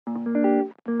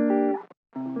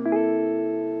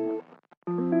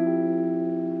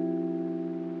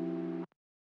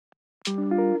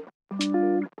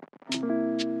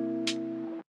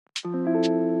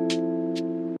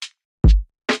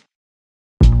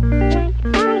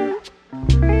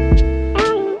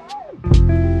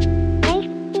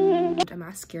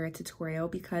mascara tutorial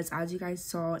because as you guys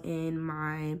saw in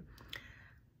my,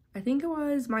 I think it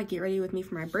was my get ready with me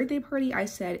for my birthday party, I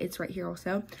said, it's right here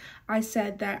also, I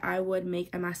said that I would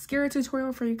make a mascara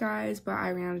tutorial for you guys, but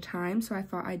I ran out of time, so I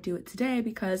thought I'd do it today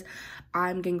because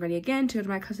I'm getting ready again to go to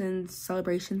my cousin's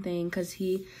celebration thing because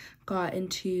he got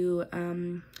into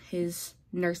his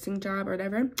nursing job or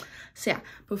whatever. So yeah,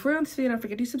 before I end this video, don't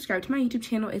forget to subscribe to my YouTube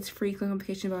channel. It's free. Click on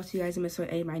notification bell so you guys don't miss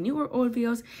any of my new or old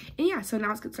videos. And yeah, so now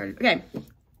let's get started. Okay,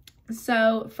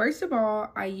 so first of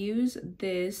all, I use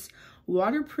this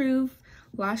waterproof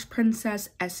Lash Princess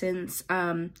Essence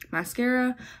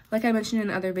mascara. Like I mentioned in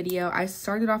another video, I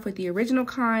started off with the original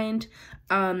kind.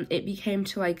 It became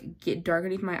to like get dark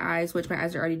underneath my eyes, which my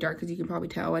eyes are already dark because you can probably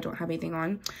tell I don't have anything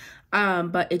on.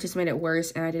 But it just made it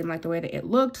worse and I didn't like the way that it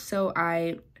looked, so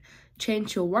I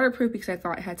changed to a waterproof because I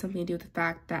thought it had something to do with the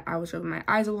fact that I was rubbing my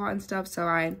eyes a lot and stuff, so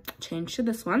I changed to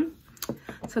this one.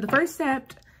 So the first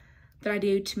step that I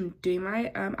do to doing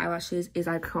my eyelashes is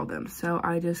I curl them. So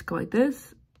I just go like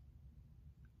this.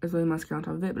 There's really mascara on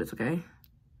top of it, but it's okay.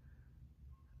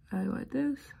 I go like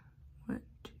this. 1,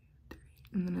 2, 3.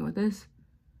 And then I go like this.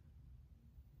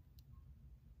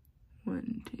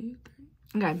 1, 2,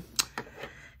 3. Okay.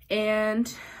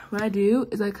 And what I do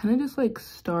is I kind of just like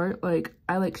start, like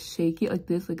I like shake it like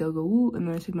this, like I'll go ooh, and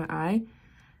then I shake my eye.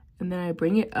 And then I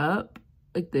bring it up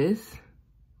like this.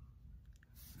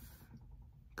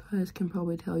 You guys can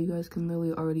probably tell, you guys can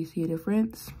literally already see a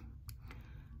difference.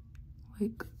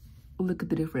 Like, look at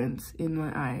the difference in my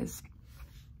eyes.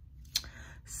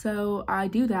 So I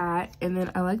do that, and then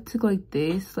I like to go like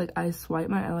this, like I swipe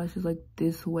my eyelashes like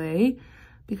this way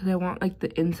because I want like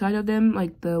the inside of them,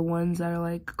 like the ones that are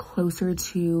like closer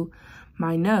to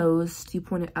my nose, you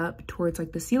point it up towards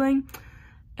like the ceiling,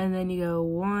 and then you go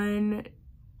 1,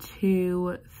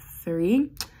 2,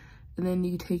 3. And then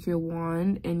you take your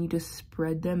wand and you just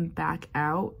spread them back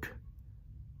out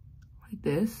like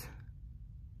this.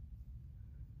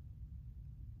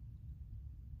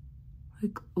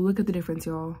 Like, look at the difference,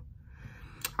 y'all.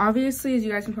 Obviously, as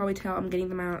you guys can probably tell, I'm getting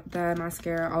the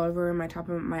mascara all over my top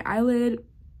of my eyelid.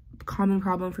 Common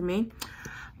problem for me.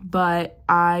 But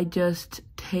I just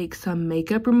take some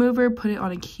makeup remover, put it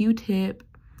on a Q-tip,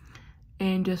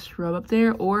 and just rub up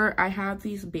there. Or I have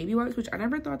these baby wipes, which I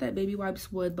never thought that baby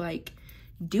wipes would like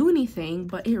do anything,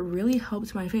 but it really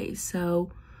helps my face.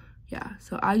 So yeah,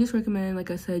 so I just recommend, like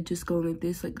I said, just going like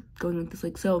this,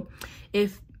 like so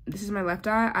if this is my left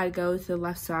eye, I'd go to the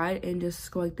left side and just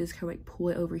go like this, kind of like pull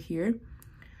it over here,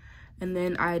 and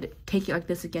then I'd take it like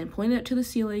this again, point it up to the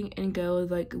ceiling and go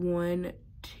like 1,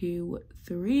 2,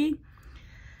 3,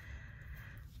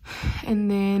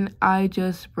 and then I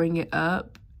just bring it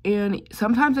up. And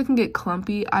sometimes it can get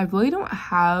clumpy. I really don't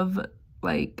have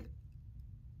like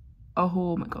a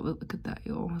whole, oh my god, look at that,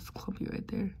 y'all. It's clumpy right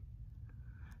there.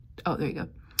 Oh, there you go.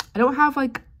 I don't have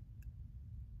like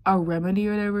a remedy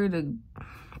or whatever to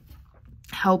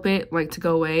help it like to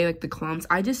go away, like the clumps.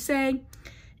 I just say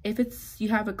if it's, you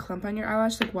have a clump on your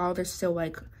eyelash, like while they're still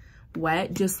like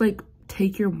wet, just like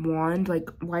take your wand, like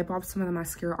wipe off some of the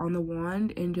mascara on the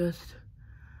wand and just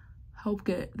help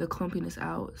get the clumpiness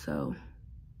out. So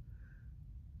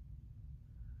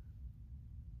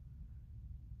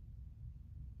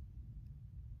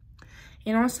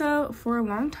and also, for a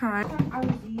long time, I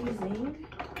was using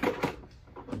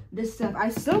this stuff. I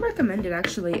still recommend it,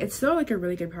 actually. It's still like a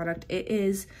really good product. It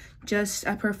is just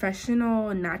a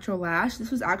professional natural lash.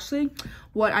 This was actually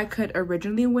what I could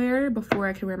originally wear before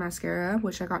I could wear mascara,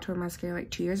 which I got to wear mascara like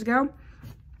 2 years ago.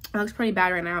 It looks pretty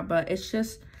bad right now, but it's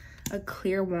just a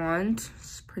clear wand.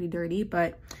 It's pretty dirty,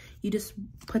 but you just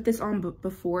put this on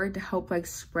before to help like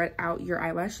spread out your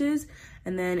eyelashes,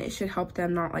 and then it should help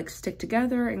them not like stick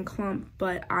together and clump.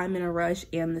 But I'm in a rush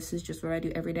and this is just what I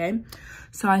do every day.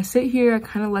 So I sit here, I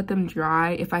kind of let them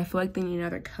dry. If I feel like they need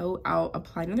another coat, I'll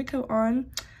apply another coat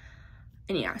on.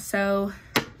 And yeah, so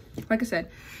like I said,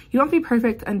 you don't have to be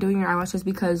perfect on doing your eyelashes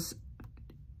because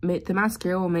the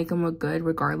mascara will make them look good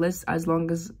regardless, as long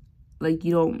as like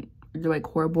you're like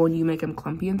horrible and you make them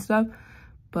clumpy and stuff.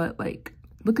 But like,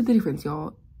 look at the difference,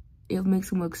 y'all. It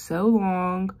makes them look so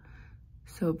long,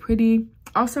 so pretty.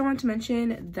 Also, I want to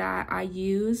mention that I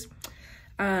use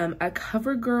a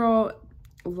CoverGirl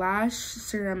lash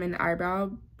serum and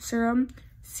eyebrow serum,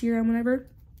 whatever.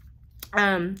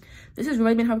 This has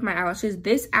really been helping my eyelashes.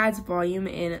 This adds volume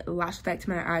and lash effect to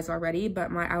my eyes already,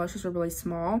 but my eyelashes were really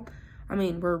small. I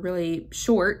mean, we're really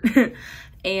short.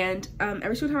 And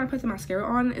every single time I put the mascara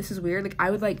on, this is weird. Like, I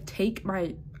would like take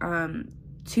my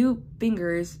 2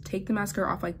 fingers, take the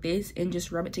mascara off like this and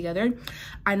just rub it together.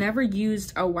 I never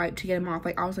used a wipe to get them off.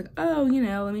 Like, I was like, oh, you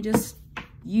know, let me just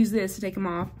use this to take them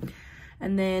off.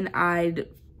 And then I'd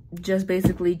just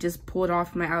basically just pull it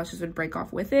off. My eyelashes would break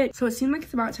off with it. So it seemed like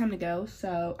it's about time to go.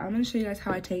 So I'm gonna show you guys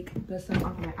how I take this stuff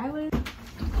off my eyelid.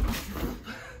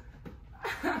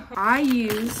 I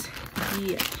use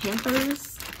the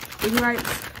Pampers Baby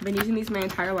Wipes. I've been using these my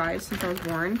entire life since I was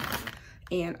born,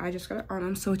 and I just got it on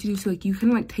them. So what you do is like you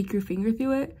can like take your finger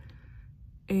through it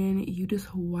and you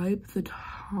just wipe the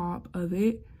top of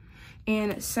it.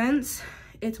 And since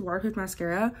it's waterproof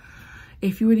mascara,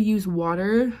 if you were to use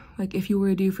water, like if you were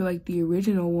to do for like the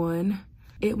original one,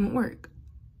 it won't work.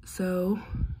 So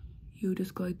you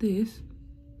just go like this,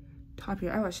 top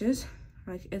your eyelashes,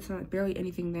 like it's not barely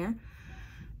anything there.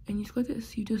 And you just go like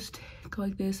this. You just go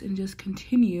like this and just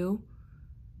continue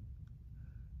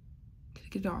to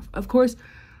get it off. Of course,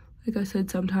 like I said,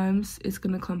 sometimes it's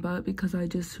gonna clump up because I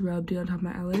just rubbed it on top of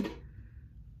my eyelid.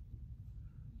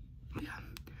 But yeah,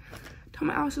 top of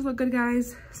my eyelashes look good,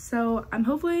 guys. So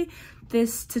hopefully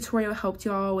this tutorial helped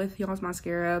y'all with y'all's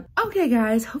mascara. Okay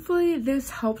guys, hopefully this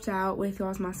helped out with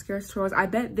y'all's mascara tutorials. I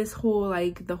bet this whole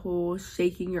like the whole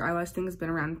shaking your eyelash thing has been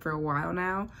around for a while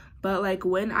now, but like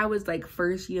when I was like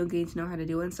first, you know, getting to know how to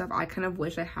do it and stuff, I kind of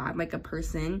wish I had like a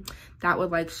person that would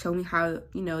like show me how,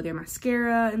 you know, their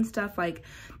mascara and stuff. Like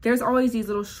there's always these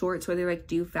little shorts where they like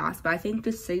do fast, but I think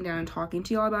just sitting down and talking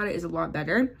to y'all about it is a lot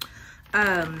better.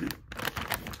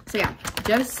 So yeah,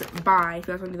 just buy, if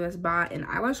you guys want to do this, buy an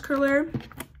eyelash curler,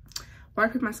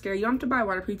 waterproof mascara. You don't have to buy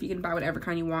waterproof, you can buy whatever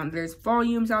kind you want. There's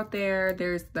volumes out there,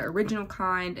 there's the original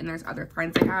kind, and there's other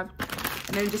kinds I have.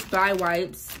 And then just buy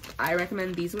wipes. I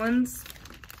recommend these ones,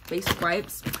 basic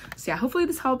wipes. So yeah, hopefully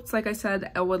this helps. Like I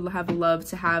said, I would have loved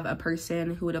to have a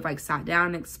person who would have like sat down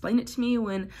and explained it to me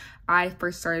when I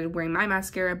first started wearing my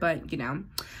mascara, but you know,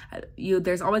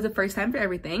 there's always a first time for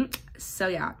everything. So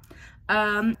yeah.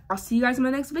 I'll see you guys in my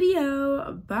next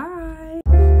video. Bye.